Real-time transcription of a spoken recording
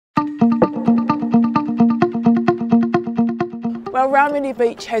Wharemaku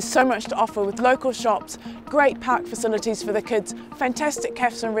Beach has so much to offer with local shops, great park facilities for the kids, fantastic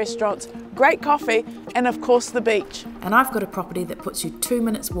cafes and restaurants, great coffee, and of course the beach. And I've got a property that puts you 2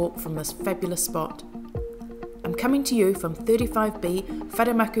 minutes walk from this fabulous spot. I'm coming to you from 35B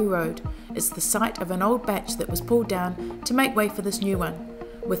Wharemaku Road. It's the site of an old batch that was pulled down to make way for this new one.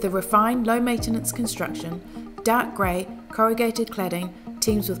 With a refined, low-maintenance construction, dark grey, corrugated cladding,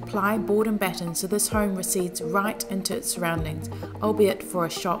 teams with ply, board and batten, so this home recedes right into its surroundings, albeit for a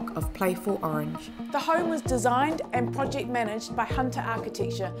shock of playful orange. The home was designed and project managed by Hunter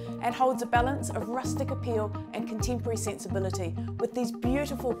Architecture and holds a balance of rustic appeal and contemporary sensibility with these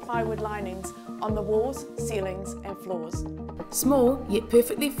beautiful plywood linings on the walls, ceilings and floors. Small yet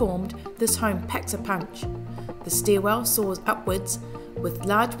perfectly formed, this home packs a punch. The stairwell soars upwards with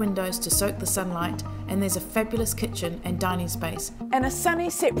large windows to soak the sunlight, and there's a fabulous kitchen and dining space. And a sunny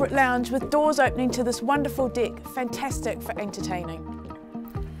separate lounge with doors opening to this wonderful deck, fantastic for entertaining.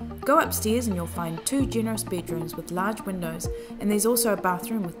 Go upstairs and you'll find 2 generous bedrooms with large windows, and there's also a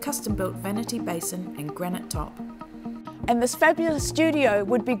bathroom with custom-built vanity basin and granite top. And this fabulous studio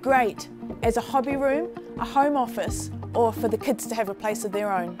would be great as a hobby room, a home office, or for the kids to have a place of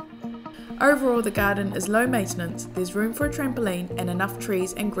their own. Overall, the garden is low maintenance, there's room for a trampoline and enough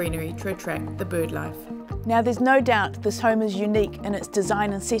trees and greenery to attract the bird life. Now there's no doubt this home is unique in its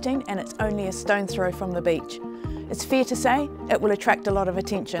design and setting, and it's only a stone's throw from the beach. It's fair to say it will attract a lot of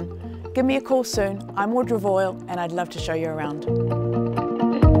attention. Give me a call soon. I'm Voyle, and I'd love to show you around.